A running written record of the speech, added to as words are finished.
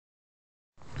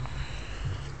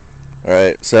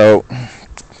Alright, so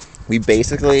we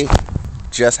basically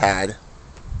just had,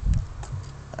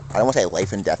 I don't want to say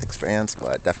life and death experience,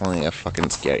 but definitely a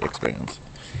fucking scary experience.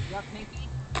 You got pinky?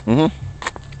 Mm-hmm. You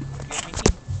got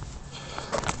pinky?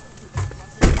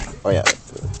 Oh yeah.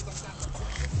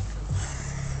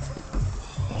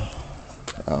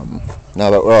 No,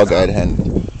 but we're all good, and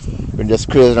we're just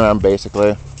cruising around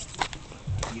basically.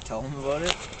 You tell him about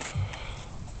it?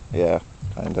 Yeah,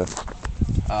 kinda.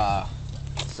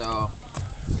 So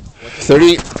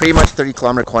 30, pretty much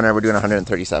 30-kilometer corner. We're doing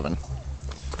 137.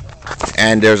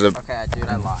 And there's a. okay, dude,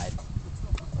 I lied.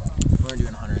 We're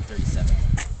doing 137.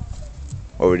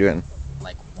 What are we doing?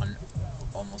 Like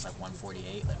almost like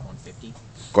 148, like 150.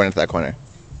 Going into that corner.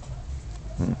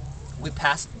 We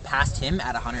passed him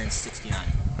at 169.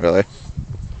 Really?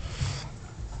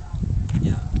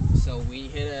 Yeah. So we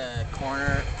hit a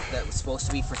corner that was supposed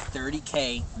to be for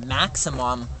 30K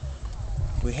maximum.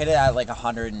 We hit it at like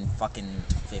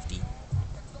 150.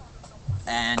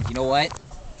 And you know what?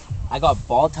 I got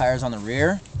ball tires on the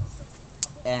rear.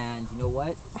 And you know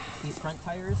what? These front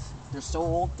tires, they're so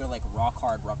old, they're like rock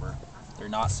hard rubber. They're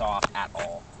not soft at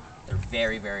all. They're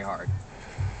very, very hard.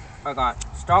 I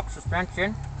got stock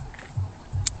suspension.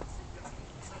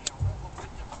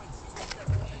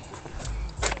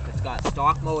 It's got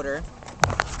stock motor.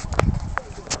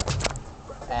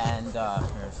 And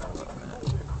here's a minute.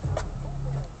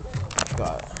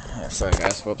 Sorry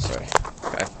guys, whoops, sorry.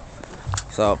 Okay.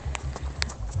 So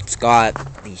it's got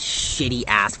these shitty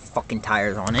ass fucking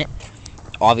tires on it.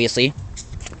 Obviously.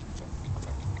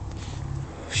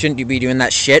 Shouldn't you be doing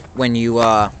that shit when you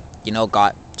got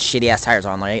shitty ass tires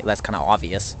on, right? That's kinda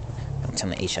obvious. It's on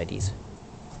the HIDs.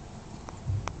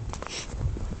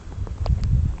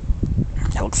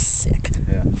 That looks sick.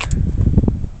 Yeah.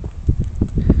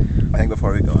 I think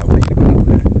before we go, I want you to go out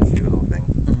there and do a little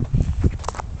thing.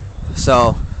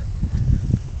 So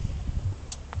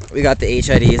we got the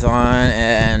HIDs on,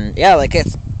 and yeah, like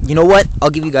it's, you know what? I'll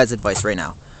give you guys advice right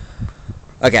now.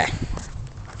 Okay.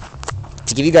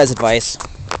 To give you guys advice,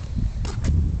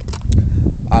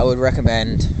 I would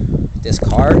recommend this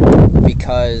car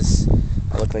because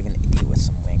I look like an idiot with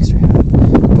some Wangster hat.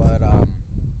 But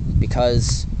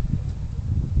because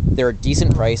they're a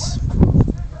decent price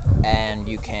and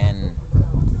you can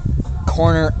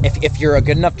corner, if you're a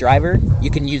good enough driver, you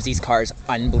can use these cars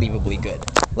unbelievably good.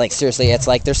 Like seriously, it's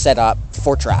like they're set up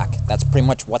for track. That's pretty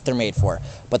much what they're made for.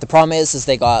 But the problem is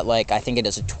they got, like, I think it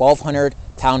is a 1,200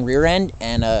 pound rear end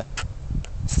and a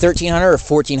 1,300 or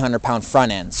 1,400 pound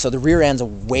front end. So the rear end's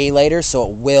way lighter, so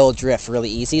it will drift really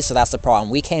easy. So that's the problem.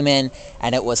 We came in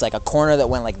and it was like a corner that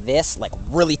went like this, like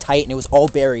really tight, and it was all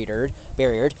barriered.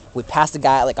 We passed the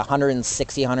guy at like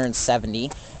 160,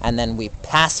 170, and then we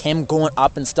passed him going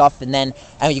up and stuff, and then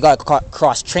you got to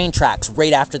cross train tracks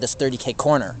right after this 30K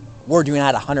corner. We're doing it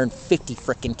at 150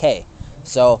 freaking K.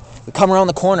 So we come around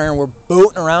the corner and we're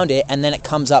booting around it, and then it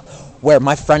comes up where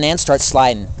my front end starts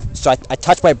sliding. So I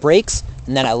touch my brakes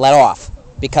and then I let off,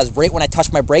 because right when I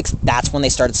touched my brakes, that's when they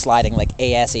started sliding like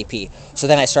ASAP. So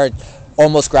then I started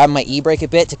almost grabbing my e-brake a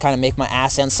bit to kind of make my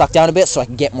ass end suck down a bit so I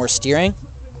can get more steering.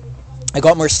 I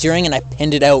got more steering and I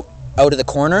pinned it out of the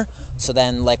corner. So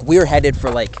then, like, we were headed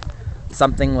for like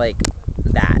something like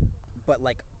that, but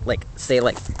like say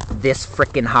like this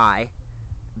freaking high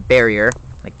barrier,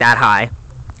 like that high.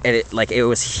 And it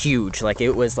was huge. Like,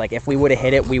 it was like if we would have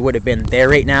hit it, we would have been there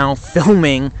right now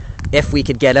filming if we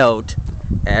could get out.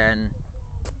 And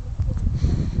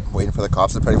Waiting for the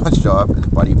cops to pretty much show up,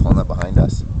 and Buddy pulling up behind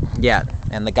us. yeah,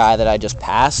 and the guy that I just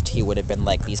passed, he would have been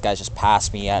like, these guys just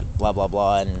passed me at blah blah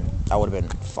blah, and I would have been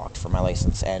fucked for my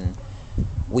license, and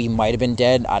we might have been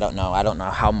dead. I don't know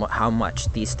how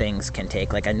much these things can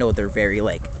take. Like, I know they're very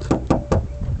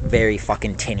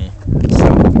fucking tinny. So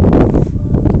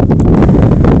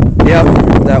yep,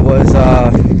 that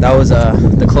was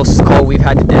the closest call we've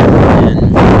had to death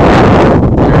in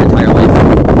our entire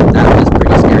life. That was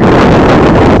pretty scary.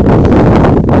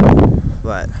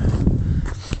 But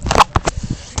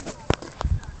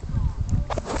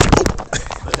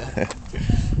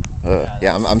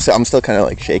yeah, I'm still kind of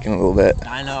like shaking a little bit.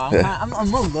 I know,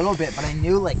 I'm a little bit, but I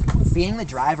knew, like, being the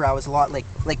driver, I was a lot like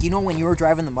you know when you were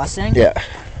driving the Mustang? Yeah.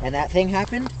 And that thing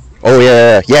happened? Oh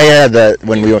yeah.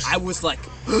 When we were. I was like,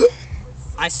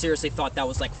 I seriously thought that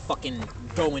was like fucking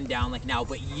going down like now,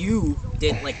 but you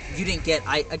didn't get,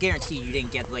 I guarantee you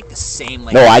didn't get like the same,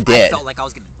 like, No, I did. I felt like I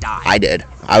was gonna die. I did.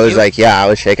 I was like, yeah, I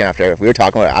was shaking after. We were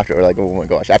talking about it after. We were like, oh my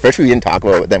gosh. At first we didn't talk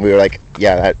about it, but then we were like,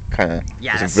 yeah, that kind of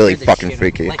was really fucking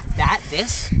freaky. Like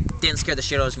this didn't scare the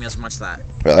shit out of me as much as that.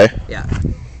 Really? Yeah.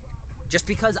 Just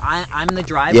because I'm the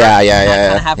driver. Yeah.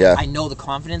 I know the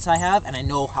confidence I have, and I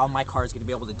know how my car is going to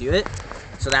be able to do it.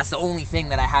 So that's the only thing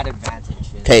that I had advantage.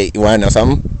 Okay, you want to know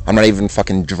something? I'm not even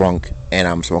fucking drunk, and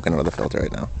I'm smoking out of the filter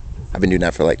right now. I've been doing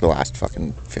that for like the last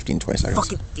fucking 15, 20 seconds.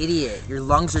 Fucking idiot. Your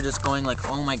lungs are just going like,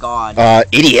 oh my god.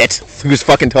 Idiot. Who's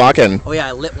fucking talking? Oh yeah,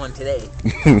 I lit one today.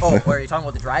 Oh, are you talking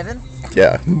about the driving?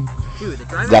 Yeah. Dude, the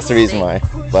driving. That's the reason why.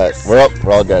 But we're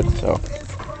all good, so.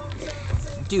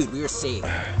 Dude, we were safe.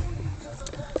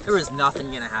 There was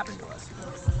nothing gonna happen to us.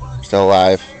 Still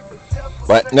alive.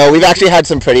 But no, we've actually had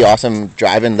some pretty awesome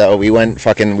driving though. We were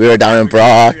down in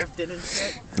Brock.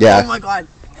 Yeah. Oh my god.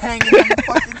 Hanging on the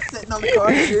fucking sitting on the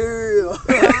car too.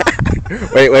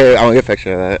 wait, I want to get a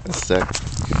picture of that. That's sick.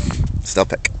 Still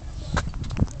pic.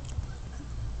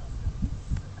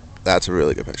 That's a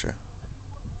really good picture.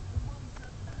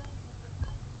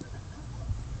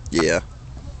 Yeah.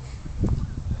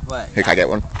 What? Here, can I get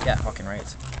one? Yeah, fucking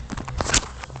right.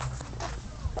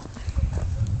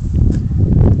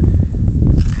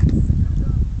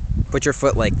 Put your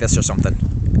foot like this or something.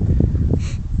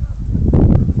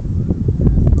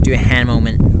 Do a hand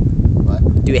moment.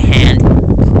 What? Do a hand.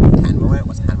 Hand moment?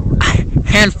 What's hand moment?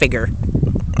 Hand figure.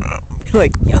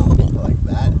 Like, yo. Like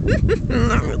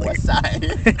that? West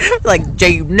side. Like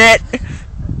J-Net.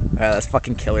 Alright, that's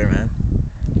fucking killer, man.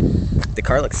 The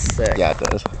car looks sick. Yeah, it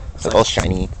does. It's all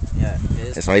shiny. Yeah, it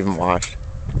is. It's not even washed.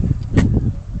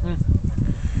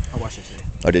 I washed it today.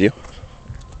 Oh, did you?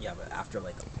 Yeah, but after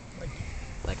like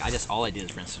all I did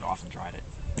is rinse it off and dried it.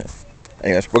 Yeah.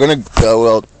 Anyways, we're gonna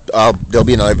go. There'll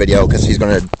be another video because he's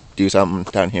gonna do something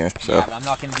down here. So. Yeah, but I'm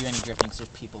not gonna do any drifting because there's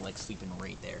people like sleeping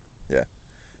right there. Yeah.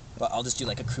 But I'll just do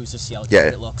like a cruise to see how Yeah.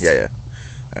 it looks. Yeah.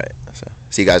 All right. So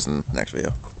see you guys in the next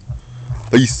video.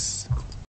 Peace.